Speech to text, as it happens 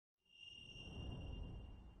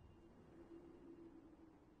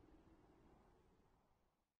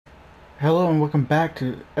Hello and welcome back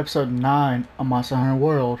to episode 9 of Monster Hunter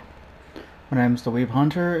World. My name is the Weeb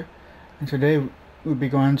Hunter, and today we'll be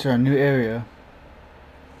going to a new area.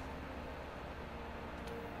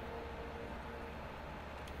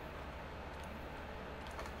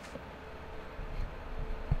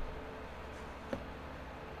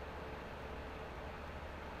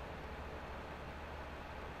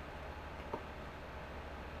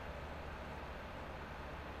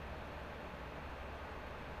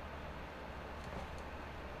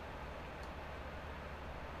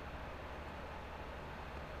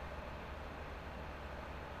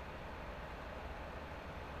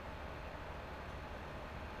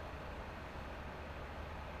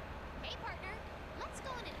 Hey partner, let's go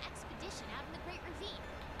on an expedition out in the Great Ravine.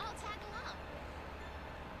 I'll tag along.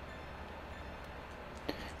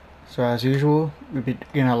 So as usual, we'll be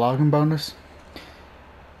getting a logging bonus.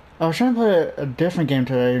 I was trying to play a different game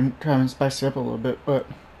today, trying to spice it up a little bit, but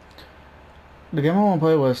the game I want to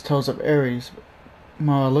play was Tales of Ares. When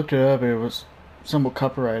I looked it up, it was somewhat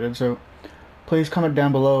copyrighted, so please comment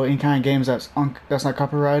down below any kind of games that's not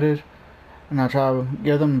copyrighted, and I'll try to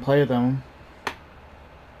get them and play them.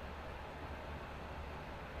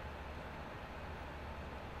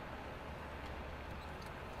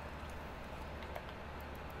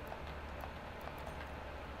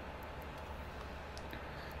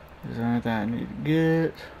 Is there anything I need to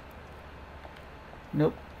get?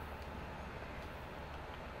 Nope.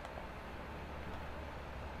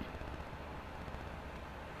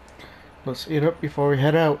 Let's eat up before we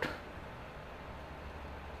head out.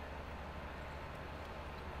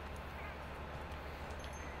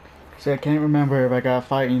 See, I can't remember if I gotta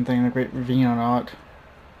fight anything in the Great Ravine or not.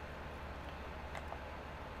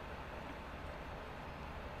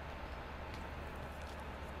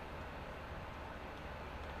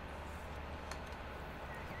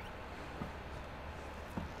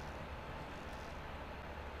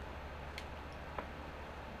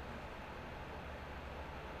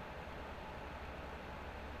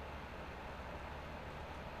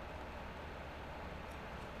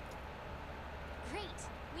 Great,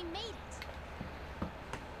 we made it.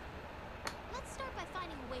 Let's start by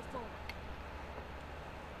finding a way forward.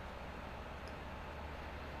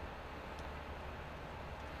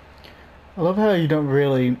 I love how you don't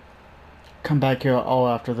really come back here at all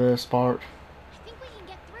after this part. I think we can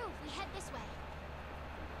get through if we head this way.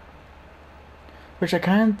 Which I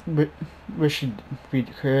kind of wish we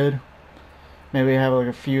could. Maybe have like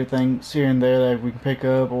a few things here and there that we can pick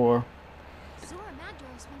up, or Zora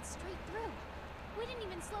Madros went straight through. We didn't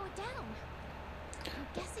even slow it down. I'm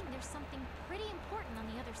guessing there's something pretty important on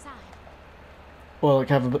the other side. well, like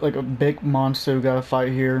have a big monster we gotta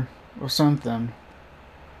fight here or something.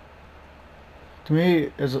 To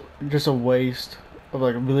me, it's just a waste of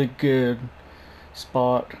like a really good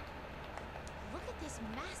spot. Look at this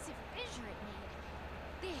massive fissure it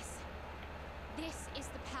made. This is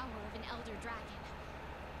the power of an elder dragon.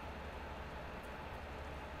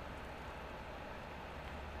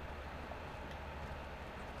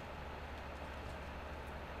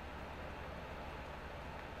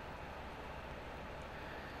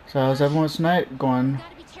 So how's everyone's night going?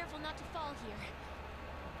 Gotta be careful not to fall here.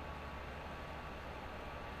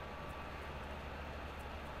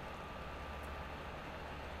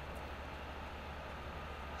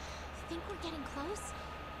 Think we're getting close?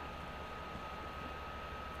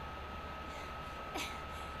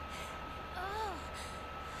 Oh.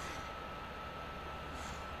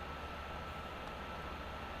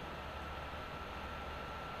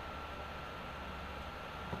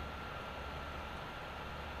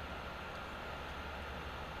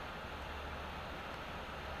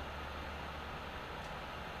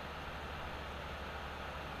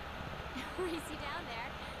 Race you down there.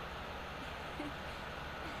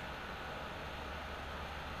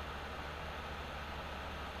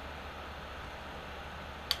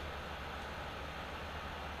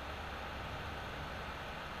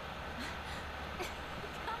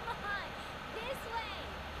 Come on, this way.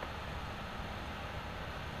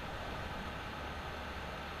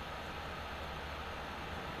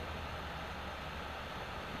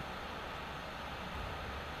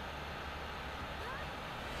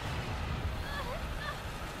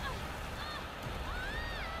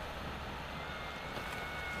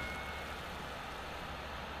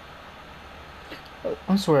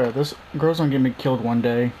 I swear, this girl's gonna get me killed one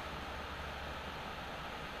day.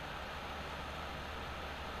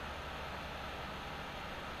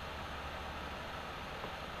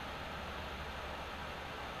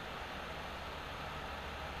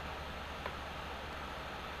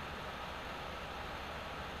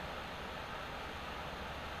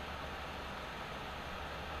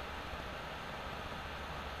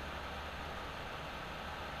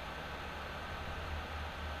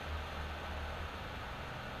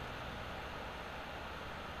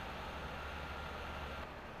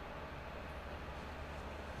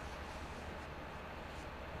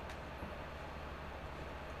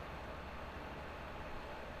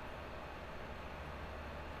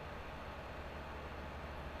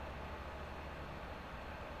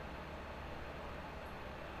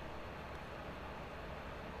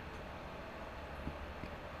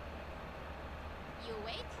 You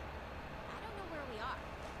awake? I don't know where we are.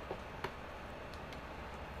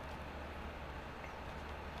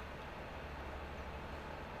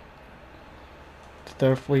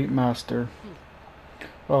 Third Fleet Master.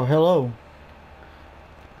 Oh, hello.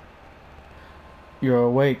 You're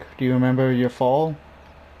awake. Do you remember your fall?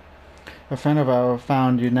 A friend of ours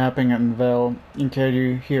found you napping in the Vale and carried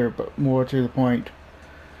you here, but more to the point.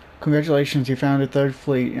 Congratulations, you found the Third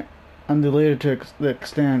Fleet. Undeleted to the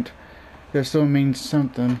extent that still means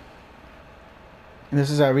something. And this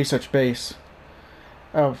is our research base.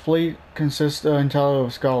 Our fleet consists entirely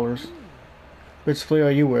of scholars. Which fleet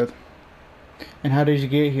are you with? And how did you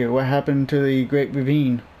get here? What happened to the Great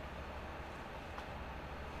Ravine?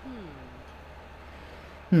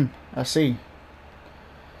 I see.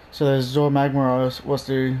 So the Zormagmaros was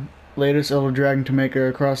the latest Elder Dragon to make it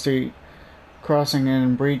across the crossing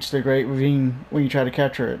and breach the Great Ravine when you try to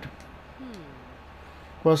capture it.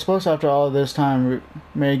 Well, I suppose after all of this time we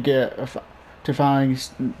may get to finally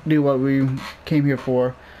do what we came here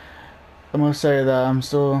for. I must say that I'm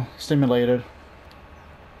still stimulated.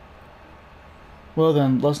 Well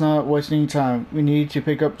then, let's not waste any time. We need to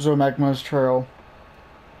pick up Zormagma's trail.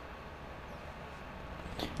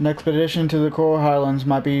 An expedition to the Coral Highlands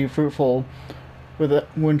might be fruitful,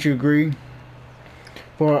 wouldn't you agree?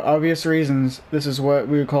 For obvious reasons, this is what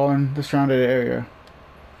we are calling the surrounded area.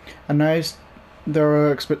 A nice,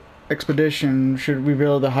 thorough expedition should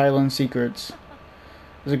reveal the Highland secrets.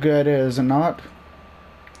 It's a good idea, is it not?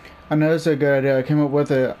 I know it's a good idea. I came up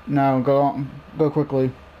with it. Now go on, go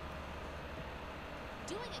quickly.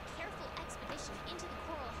 Doing a careful expedition into the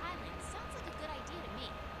Coral Highlands sounds like a good idea to me.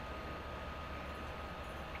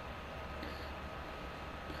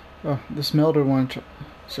 Oh, the smelter one.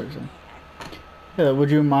 Seriously. Yeah,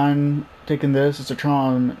 would you mind taking this? It's a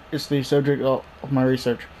Tron. It's the subject of my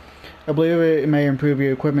research. I believe it may improve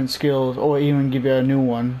your equipment skills or even give you a new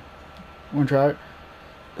one. Want to try it?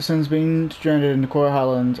 Since being stranded in the Coral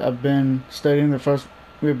Highlands, I've been studying the first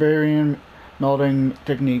Iberian melting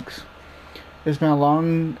techniques. It's been a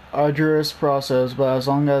long, arduous process, but as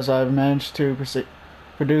long as I've managed to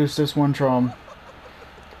produce this one Tron,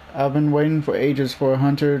 I've been waiting for ages for a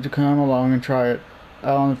hunter to come along and try it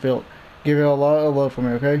out on the field. Give it a lot of love for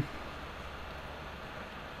me, okay?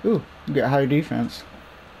 Ooh, you got high defense.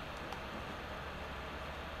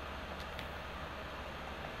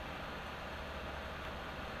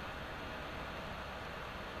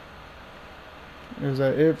 Is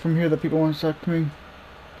that it from here that people want to talk to me?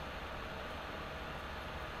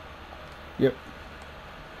 Yep.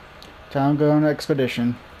 Time to go on an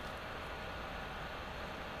expedition.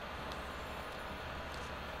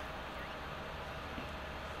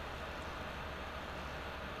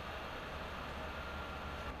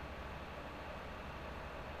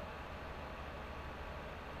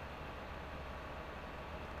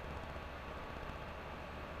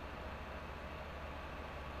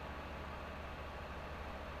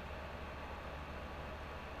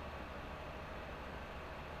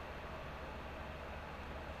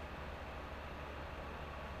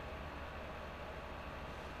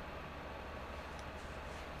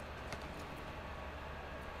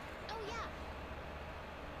 Oh yeah,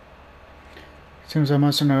 Seems I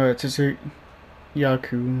must know that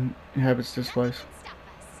Tsuyaku inhabits this nothing place. can stop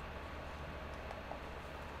us.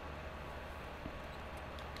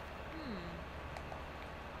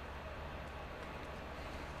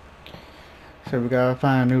 So we gotta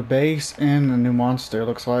find a new base and a new monster,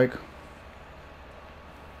 looks like. Ooh.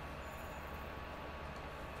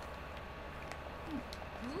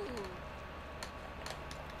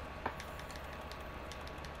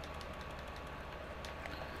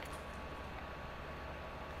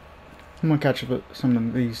 I'm gonna catch up with some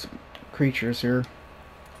of these creatures here.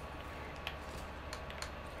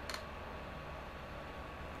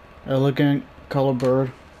 Elegant color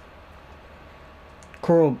bird.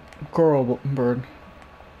 Coral bird.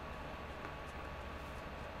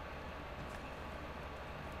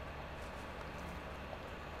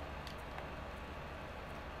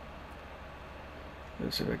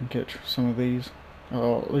 Let's see if I can catch some of these.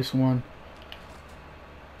 Oh, at least one.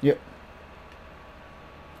 Yep.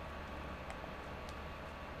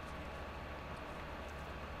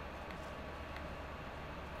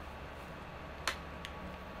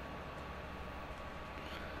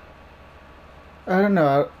 I don't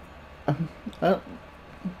know. I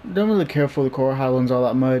don't really care for the Coral Highlands all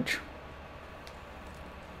that much.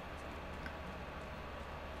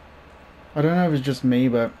 I don't know if it's just me,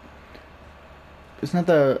 but it's not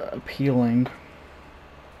that appealing.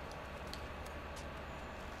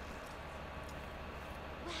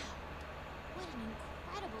 Wow, what an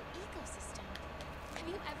incredible ecosystem. Have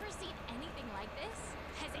you ever seen anything like this?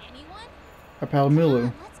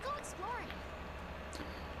 Palomulu. Let's go exploring.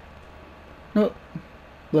 Nope.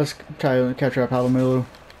 Let's try to capture a Palomulu.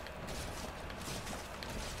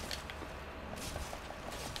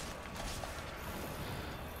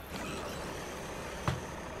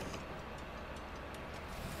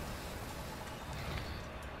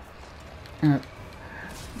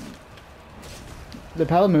 The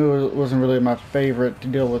Palomulu wasn't really my favorite to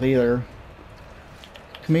deal with either.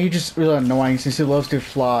 To me, he's just really annoying since he loves to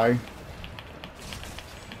fly.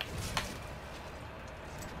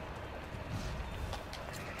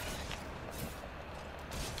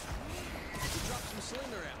 Drop some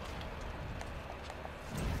slinger ammo.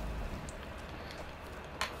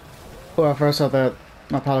 Oh, I first thought that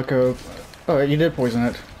my Palico. Oh, you did poison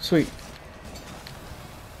it. Sweet.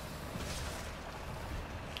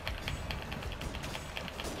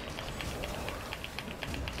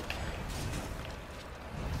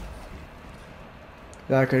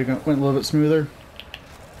 That could have went a little bit smoother.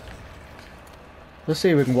 Let's see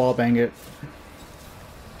if we can wallbang it.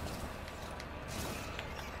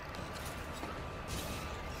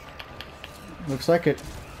 Looks like it.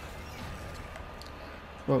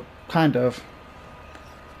 Well, kind of.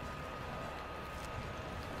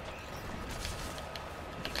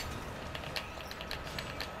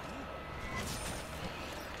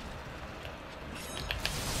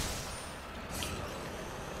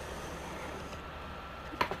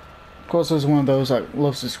 Of course, there's one of those that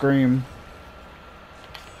loves to scream.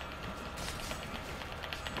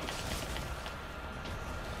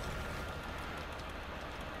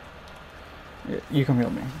 You come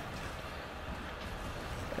help me.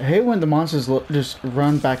 I hate when the monsters just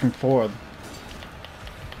run back and forth.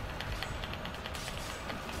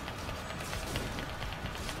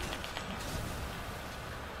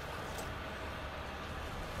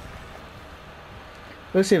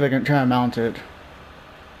 Let's see if I can try and mount it.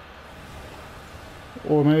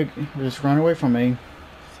 Or maybe just run away from me.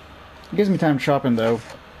 It gives me time shopping though.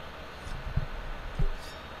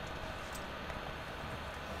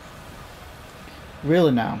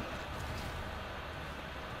 Really now.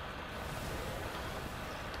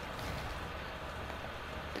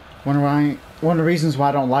 One of the reasons why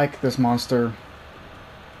I don't like this monster.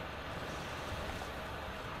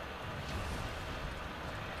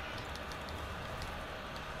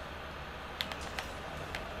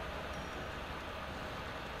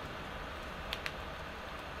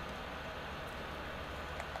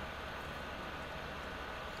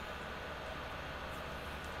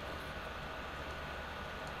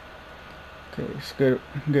 Okay, it's good.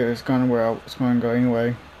 Good, it's gone where I was going to go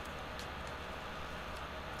anyway.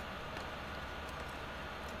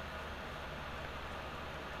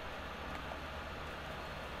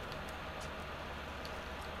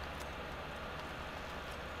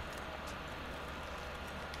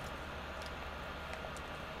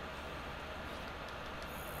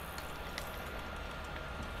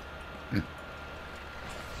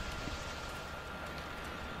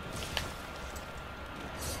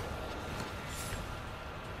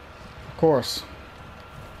 Of course.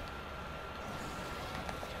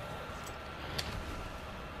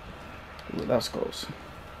 Ooh, that's close.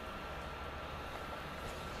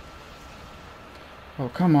 Oh,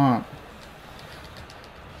 come on.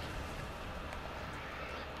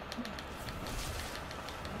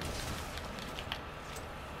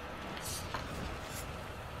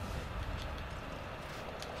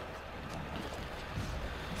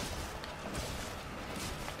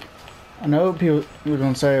 I know people are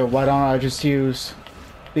gonna say, why don't I just use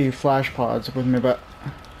the flash pods with me, but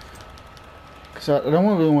because I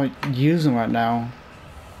don't really want to use them right now.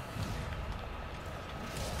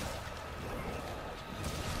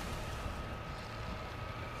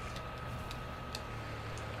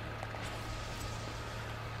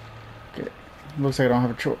 Okay, looks like I don't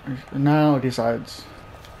have a choice. Now it decides.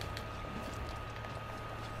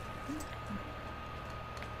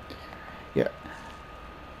 Yeah.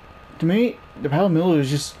 To me, the Palomilla is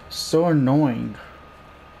just so annoying.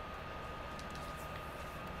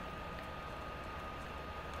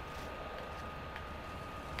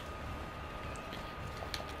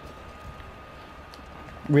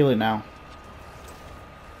 Really now.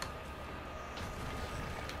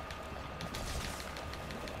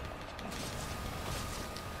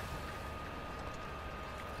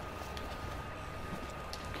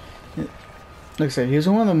 Like I said, he's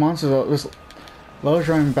one of the monsters that was loves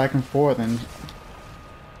running back and forth, and of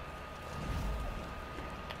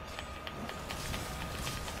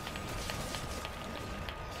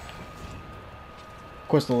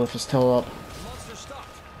course the lift is tail up. The monster stopped.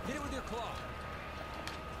 Hit it with your claw.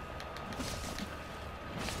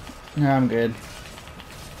 Yeah, I'm good.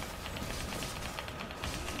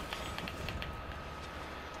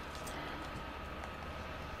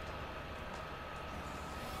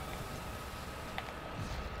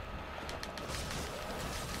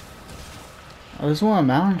 I just want to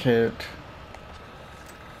mount it.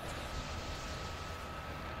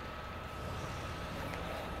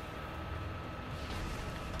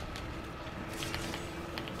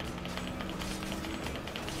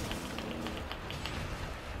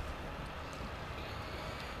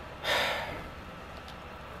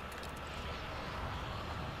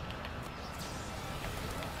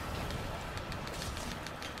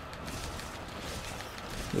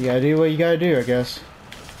 You gotta do what you gotta do, I guess.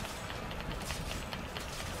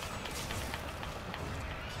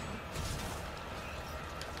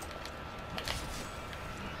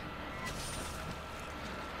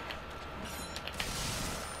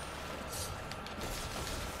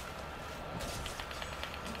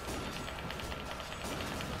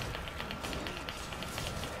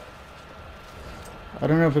 I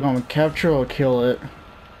don't know if we're gonna capture or kill it.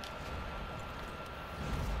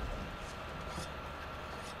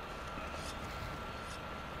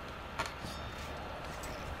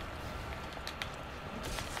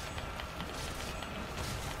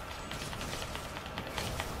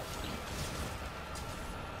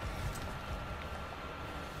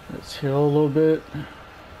 Let's heal a little bit.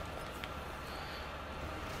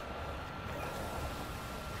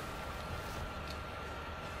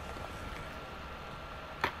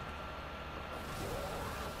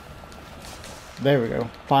 There we go,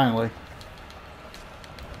 finally.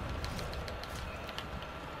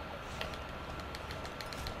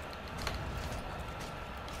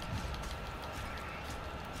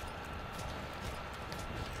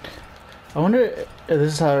 I wonder if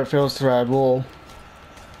this is how it feels to ride wool.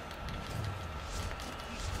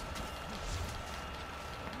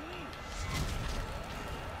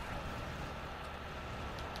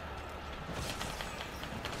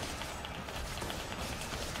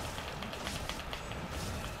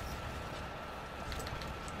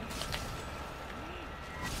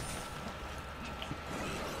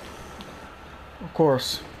 Of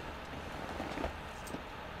course.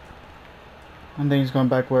 I think he's going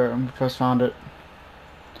back where I first found it.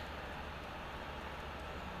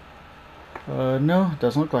 No,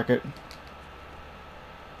 doesn't look like it.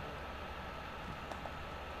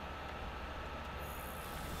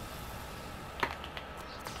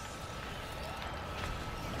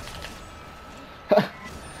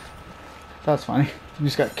 That's funny. You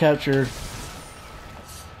just got captured.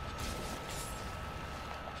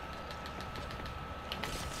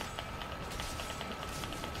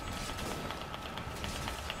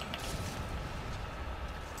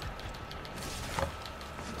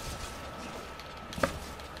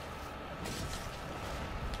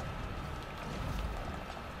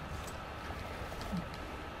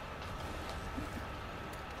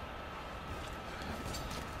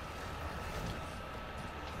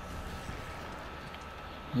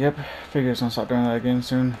 Yep, figure it's gonna start doing that again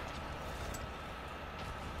soon.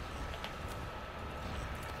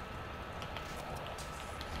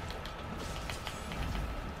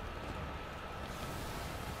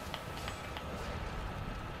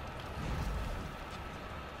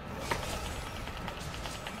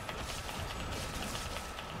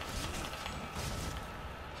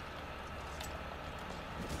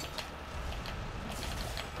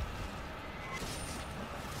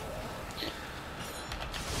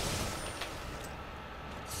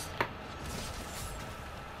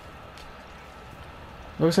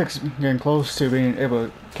 Looks like it's getting close to being able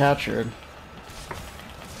to capture it.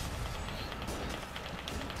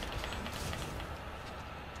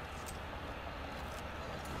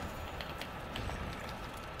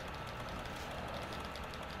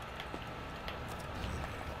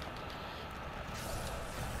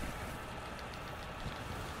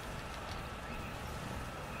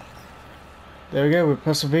 There we go, with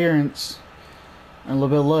perseverance and a little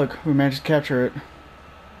bit of luck, we managed to capture it.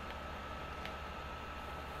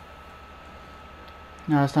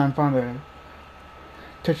 Now it's time to find the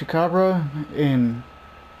Technicabra and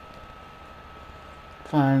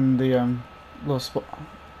find the little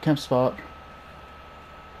camp spot.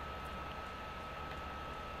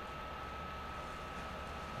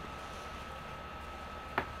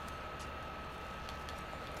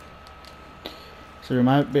 So we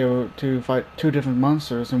might be able to fight 2 different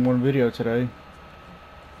monsters in one video today.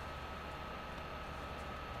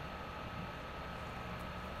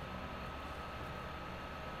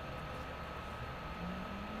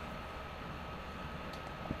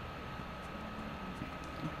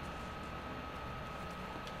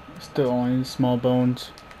 Still only small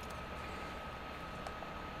bones.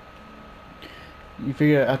 You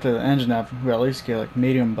figure after the engine up, we at least get like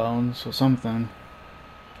medium bones or something.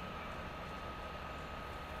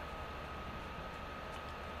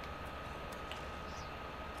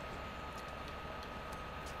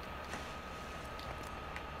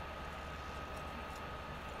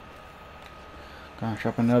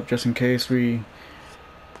 chopping up just in case we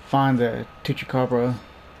find the Chupacabra.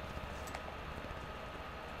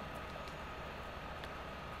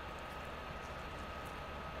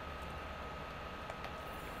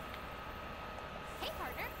 Hey,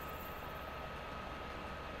 partner.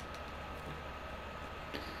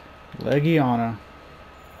 Legiana.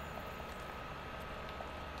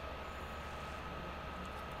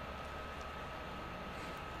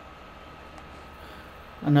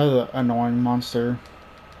 Another annoying monster.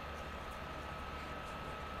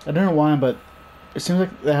 I don't know why, but it seems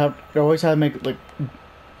like they always have to make like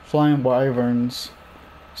flying wyverns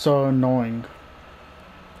so annoying.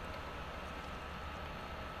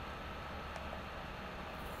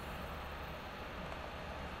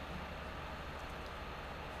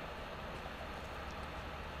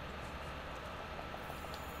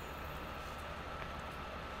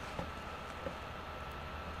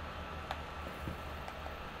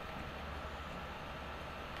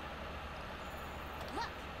 Look,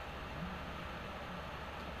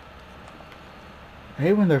 I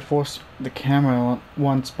hate when they force the camera on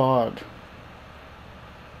one spot.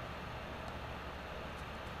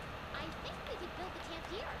 I think we could build the camp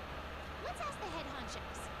here. Let's ask the head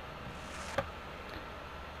honchos.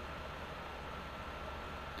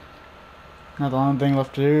 Now the only thing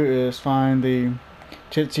left to do is find the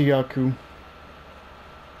Chitsuyaku.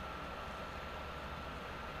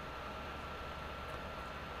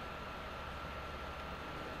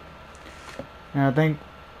 And I think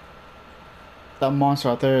that monster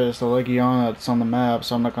out there is the Legiana that's on the map,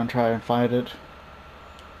 so I'm not gonna try and fight it.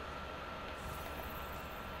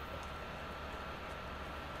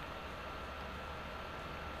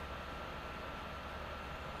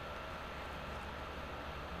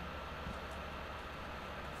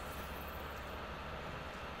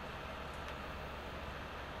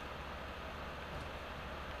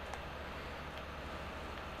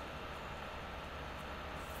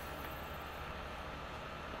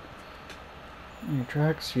 Any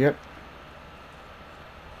tracks? Yep.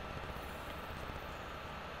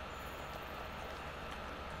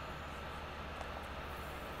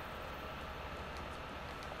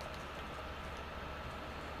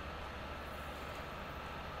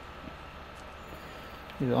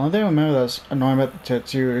 The only thing I remember that's annoying about the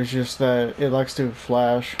tattoo is just that it likes to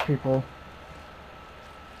flash people.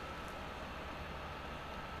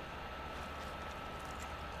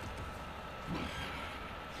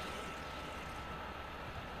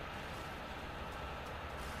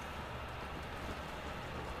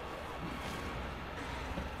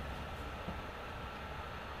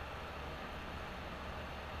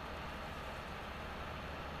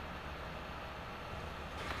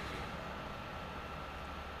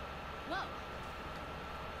 Whoa.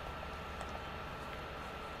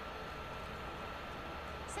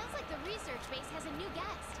 Sounds like the research base has a new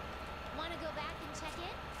guest. Want to go back and check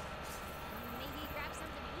in? Maybe grab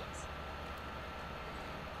something to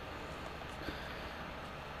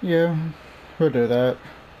eat? Yeah, we'll do that.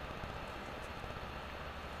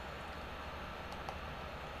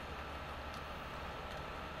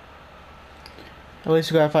 At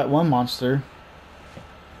least we gotta fight one monster.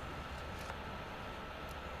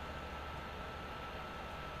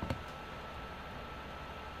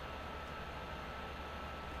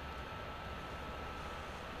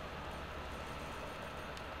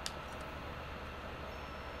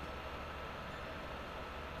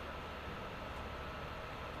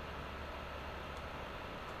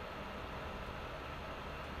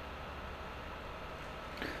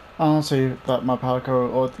 I honestly thought my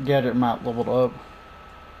Palico or Gadget map leveled up.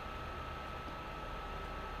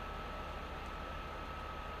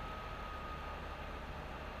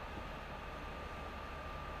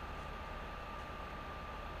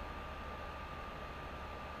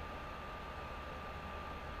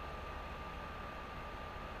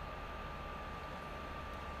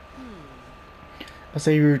 I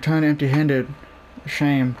say you return empty-handed.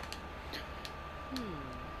 Shame.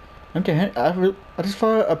 Empty-handed? I just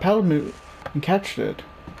fought a Palamute and catched it.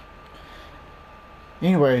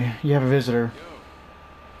 Anyway, you have a visitor.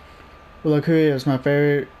 Yo, Well, look who he is, my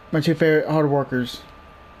two favorite hard workers.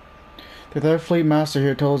 The third fleet master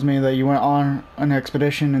here tells me that you went on an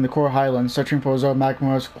expedition in the Core Highlands searching for Zoe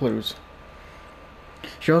Magma's clues.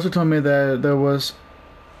 She also told me that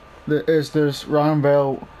there is this round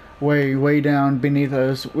veil way down beneath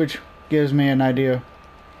us, which gives me an idea.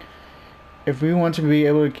 If we want to be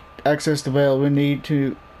able to access the veil, we need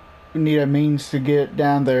a means to get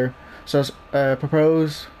down there. So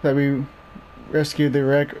propose that we rescue the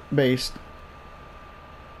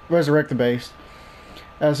resurrect the base,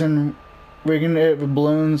 as in rigging it with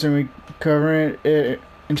balloons and we covering it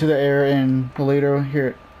into the air and the leader hear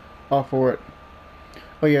it off for it.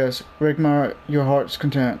 Oh yes, Rigmar, your heart's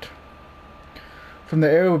content. From the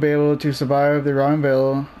air we'll be able to survive the Rhine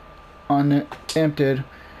Vale unemptied,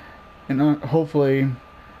 and hopefully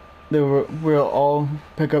we'll all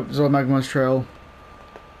pick up Zolmagma's trail.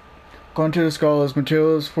 Going to the scholars,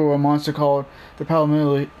 materials for a monster called the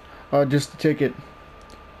Palamili are just a ticket.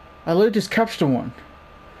 I literally just captured one.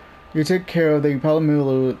 You take care of the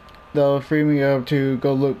Palamulu, they'll free me up to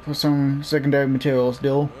go look for some secondary materials,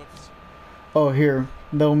 deal? Whoops. Oh, here.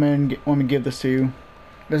 No man want me to give this to you.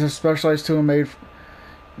 There's a specialized tool made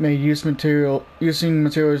using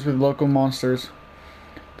materials with local monsters.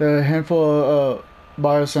 There are a handful of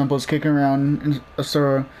biosamples kicking around in a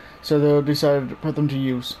store, so they'll decide to put them to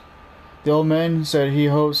use. The old man said he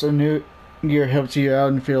hopes a new gear helps you out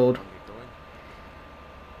in the field.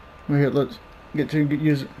 Wanna Wait, let's get to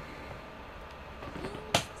use it.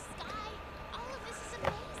 Moon, sky, all of this is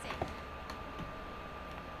amazing.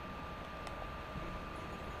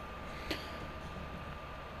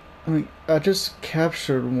 I mean, I just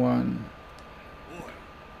captured one. Boy,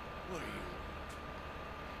 what are you?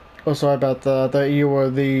 Oh, sorry about that. I thought you were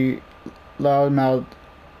the loudmouth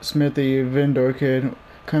Smithy vendor kid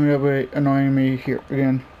coming up with annoying me here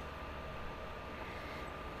again.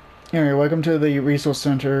 Anyway, welcome to the resource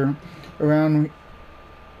center. Well,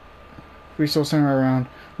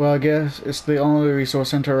 I guess it's the only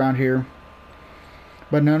resource center around here.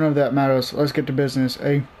 But none of that matters. Let's get to business,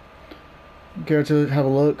 eh? Care to have a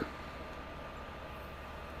look?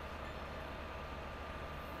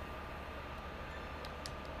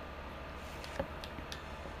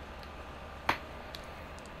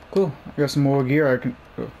 Cool. I got some more gear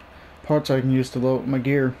parts I can use to load my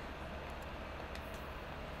gear.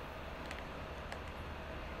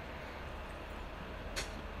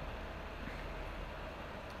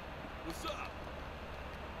 What's up?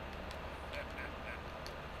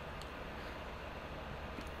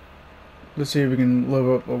 Let's see if we can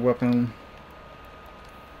level up a weapon.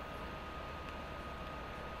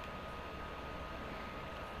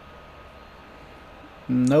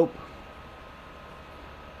 Nope.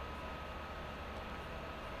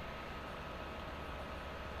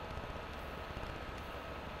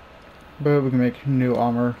 But we can make new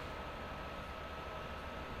armor.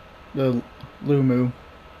 The Lumu.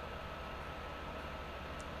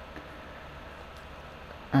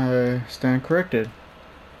 I stand corrected.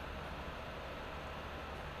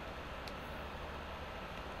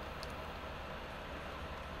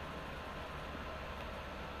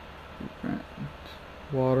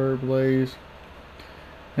 Water, blaze.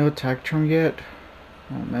 No attack charm yet?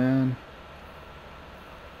 Oh man.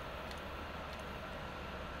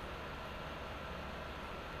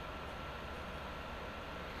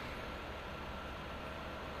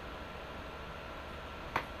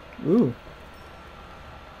 Ooh.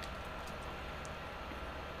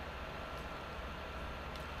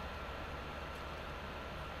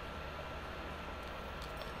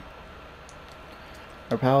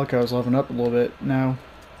 Our Palico is leveling up a little bit now.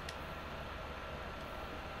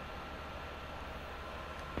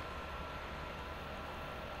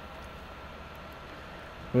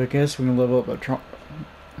 But I guess we can level up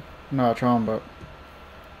not a Tron, but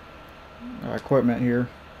equipment here.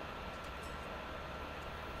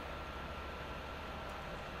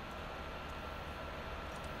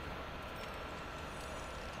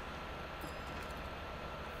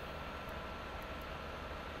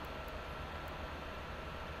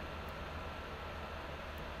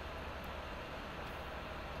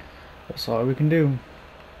 That's all we can do.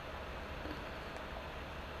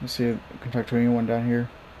 Let's see if we can talk to anyone down here.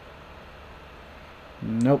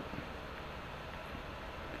 Nope.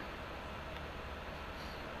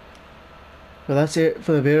 But that's it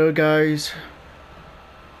for the video, guys.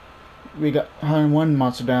 We got 101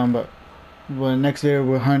 monster down, but the next video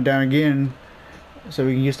we'll hunt down again so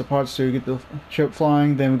we can use the parts to get the ship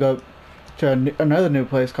flying. Then we go to another new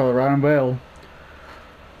place called Rhine Vale.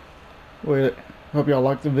 We hope y'all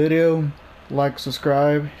liked the video. Like,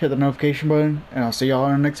 subscribe, hit the notification button, and I'll see y'all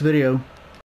in the next video.